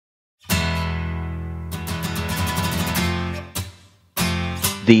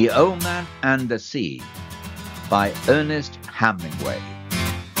The Old Man and the Sea by Ernest Hemingway.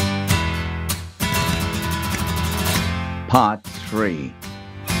 Part 3.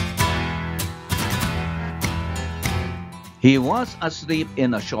 He was asleep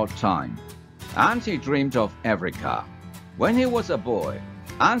in a short time, and he dreamed of Africa when he was a boy,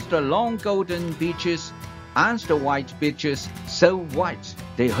 and the long golden beaches, and the white beaches so white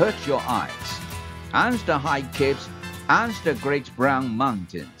they hurt your eyes, and the high capes, and the great brown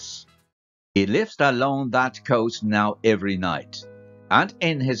mountains. He lives along that coast now every night, and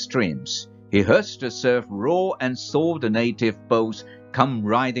in his dreams he heard the surf roar and saw the native boats come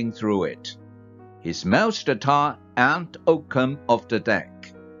riding through it. He smells the tar and oakum of the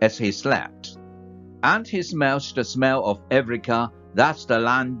deck as he slept, and he smells the smell of Africa that the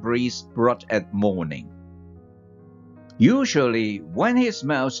land breeze brought at morning. Usually, when he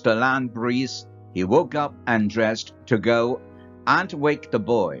smells the land breeze, he woke up and dressed to go and wake the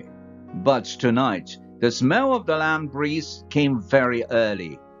boy. But tonight, the smell of the land breeze came very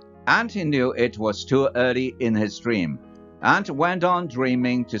early, and he knew it was too early in his dream, and went on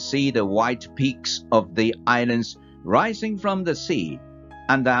dreaming to see the white peaks of the islands rising from the sea,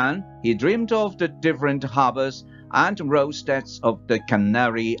 and then he dreamed of the different harbors and roadsteads of the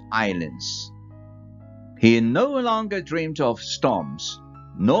Canary Islands. He no longer dreamed of storms,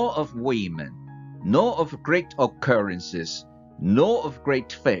 nor of women, nor of great occurrences, nor of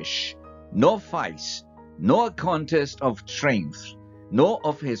great fish, nor fights, nor a contest of strength, nor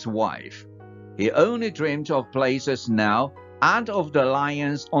of his wife. He only dreamed of places now and of the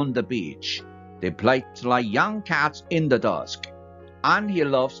lions on the beach. They played like young cats in the dusk, and he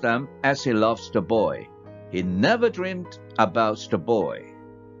loves them as he loves the boy. He never dreamed about the boy.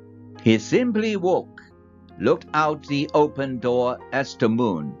 He simply woke, looked out the open door at the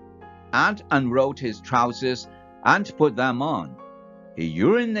moon, and unrolled his trousers and put them on. He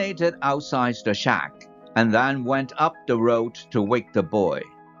urinated outside the shack, and then went up the road to wake the boy.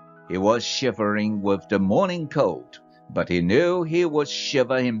 He was shivering with the morning cold, but he knew he would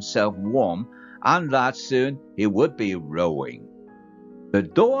shiver himself warm, and that soon he would be rowing. The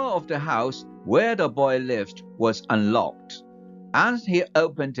door of the house where the boy lived was unlocked, and he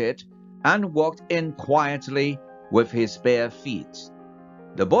opened it and walked in quietly with his bare feet.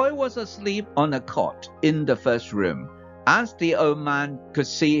 The boy was asleep on a cot in the first room, and the old man could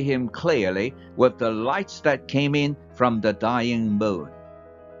see him clearly with the lights that came in from the dying moon.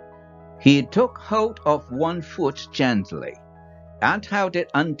 He took hold of one foot gently, and held it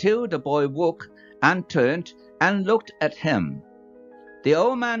until the boy woke and turned and looked at him. The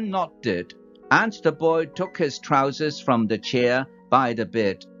old man nodded, and the boy took his trousers from the chair by the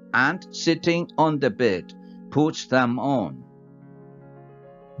bed, and sitting on the bed, put them on.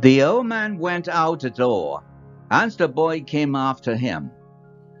 The old man went out the door, and the boy came after him.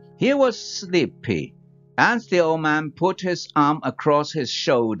 He was sleepy, and the old man put his arm across his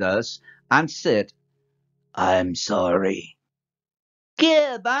shoulders and said, "I'm sorry."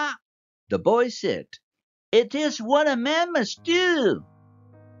 "Get back," the boy said. "It is what a man must do."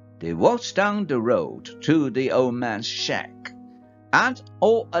 They walked down the road to the old man's shack, and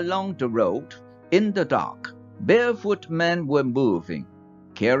all along the road, in the dark, barefoot men were moving,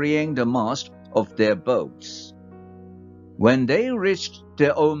 carrying the mast of their boats. When they reached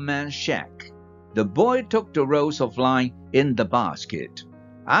the old man's shack, the boy took the rolls of line in the basket,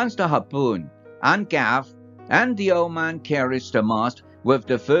 and the harpoon and gaff, and the old man carried the mast with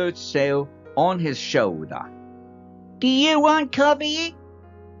the third sail on his shoulder. "Do you want coffee?"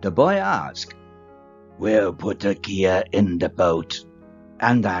 the boy asked. "We'll put the gear in the boat,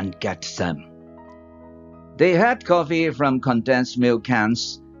 and then get some." They had coffee from condensed milk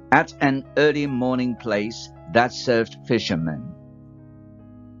cans at an early morning place that served fishermen.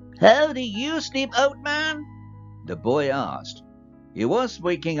 "How do you sleep, old man?" the boy asked. He was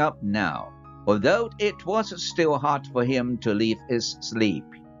waking up now, although it was still hard for him to leave his sleep.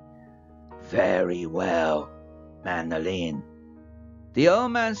 "Very well, Manolin," the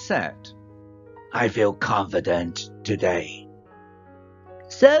old man said. "I feel confident today."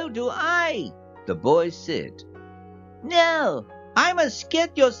 "So do I," the boy said. "No, I must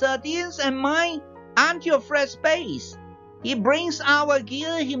get your sardines and mine and your fresh base. He brings our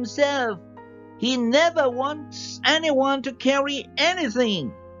gear himself. He never wants anyone to carry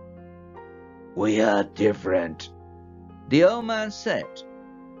anything." "We are different," the old man said.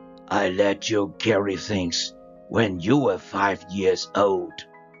 "I let you carry things when you were 5 years old."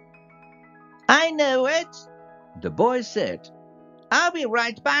 "I know it," the boy said. "I'll be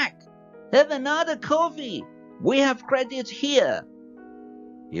right back. Have another coffee. We have credit here."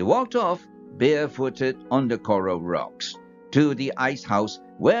 He walked off barefooted on the coral rocks, to the ice house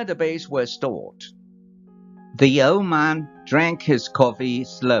where the bales were stored. The old man drank his coffee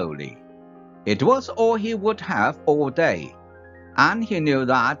slowly. It was all he would have all day, and he knew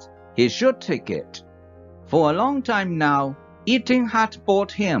that he should take it. For a long time now, eating had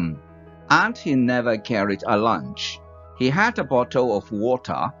bored him, and he never carried a lunch. He had a bottle of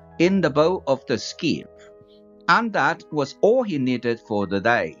water in the bow of the skiff, and that was all he needed for the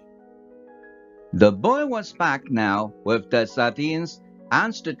day. The boy was back now with the sardines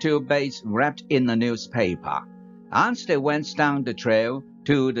and the 2 bales wrapped in a newspaper, and they went down the trail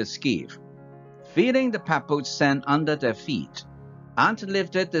to the skiff, feeling the pebbled sand under their feet, and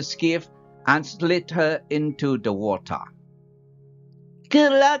lifted the skiff and slid her into the water.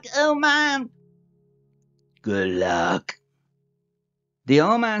 "Good luck, old man." "Good luck," the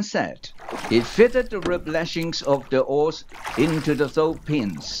old man said. He fitted the rope lashings of the oars into the throw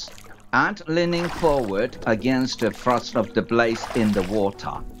pins, and leaning forward against the thrust of the blades in the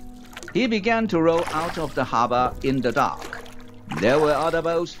water, he began to row out of the harbor in the dark. There were other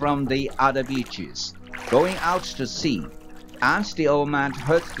boats from the other beaches, going out to sea, and the old man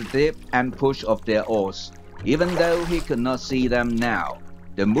heard the dip and push of their oars, even though he could not see them now.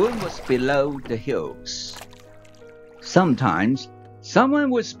 The moon was below the hills. Sometimes someone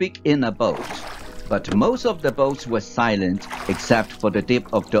would speak in a boat, but most of the boats were silent except for the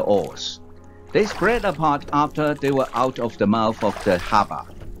dip of the oars. They spread apart after they were out of the mouth of the harbor,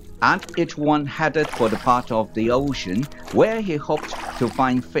 and each one headed for the part of the ocean where he hoped to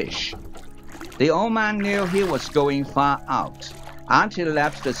find fish. The old man knew he was going far out, and he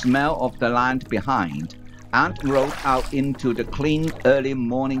left the smell of the land behind and rode out into the clean early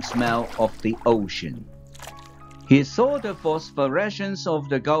morning smell of the ocean. He saw the phosphorescence of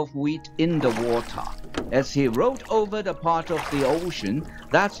the Gulf wheat in the water as he rowed over the part of the ocean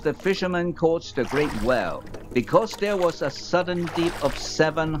that the fishermen called the Great Whale, because there was a sudden dip of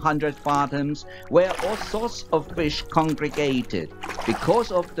 700 fathoms where all sorts of fish congregated because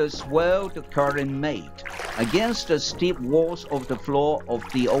of the swell the current made against the steep walls of the floor of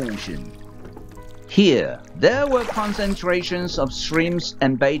the ocean. Here there were concentrations of shrimps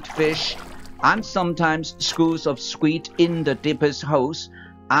and bait fish, and sometimes schools of squid in the deepest holes,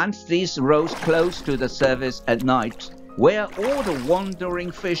 and these rose close to the surface at night, where all the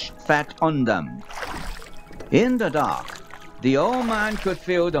wandering fish fed on them. In the dark, the old man could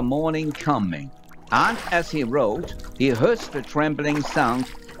feel the morning coming, and as he rowed, he heard the trembling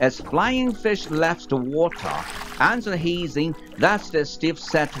sound as flying fish left the water, and the hissing that the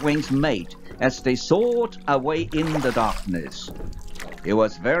stiff-set wings made as they soared away in the darkness. He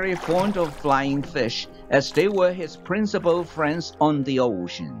was very fond of flying fish, as they were his principal friends on the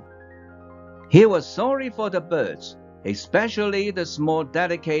ocean. He was sorry for the birds, especially the small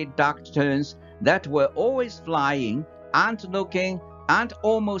delicate dark terns that were always flying and looking and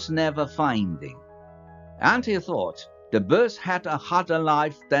almost never finding. And he thought the birds had a harder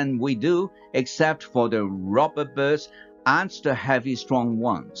life than we do, except for the robber birds and the heavy strong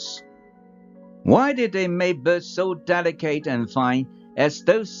ones. Why did they make birds so delicate and fine as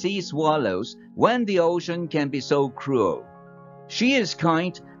those sea swallows, when the ocean can be so cruel? She is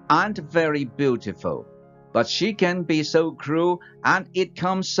kind and very beautiful, but she can be so cruel, and it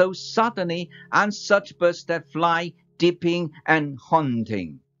comes so suddenly, and such birds that fly, dipping and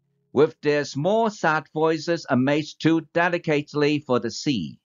haunting, with their small sad voices are made too delicately for the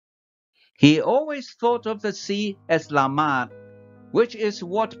sea. He always thought of the sea as la mar, which is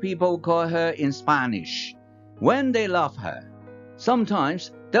what people call her in Spanish, when they love her.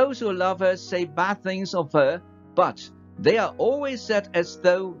 Sometimes those who love her say bad things of her, but they are always said as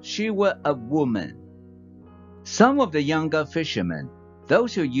though she were a woman. Some of the younger fishermen,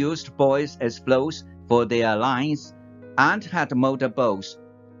 those who used boys as floats for their lines and had motor boats,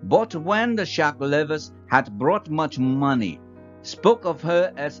 but when the shark lovers had brought much money, spoke of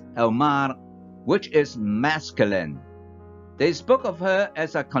her as El Mar, which is masculine. They spoke of her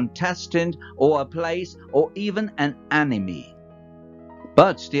as a contestant or a place or even an enemy.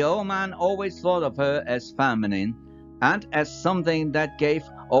 But the old man always thought of her as feminine, and as something that gave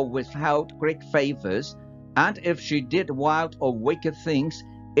or withheld great favors, and if she did wild or wicked things,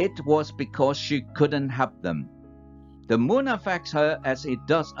 it was because she couldn't help them. The moon affects her as it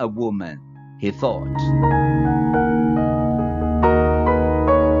does a woman, he thought.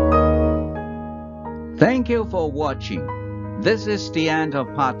 Thank you for watching. This is the end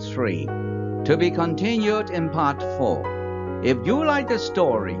of part 3, to be continued in part 4. If you like the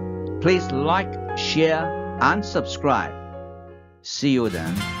story, please like, share, and subscribe. See you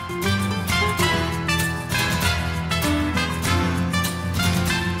then.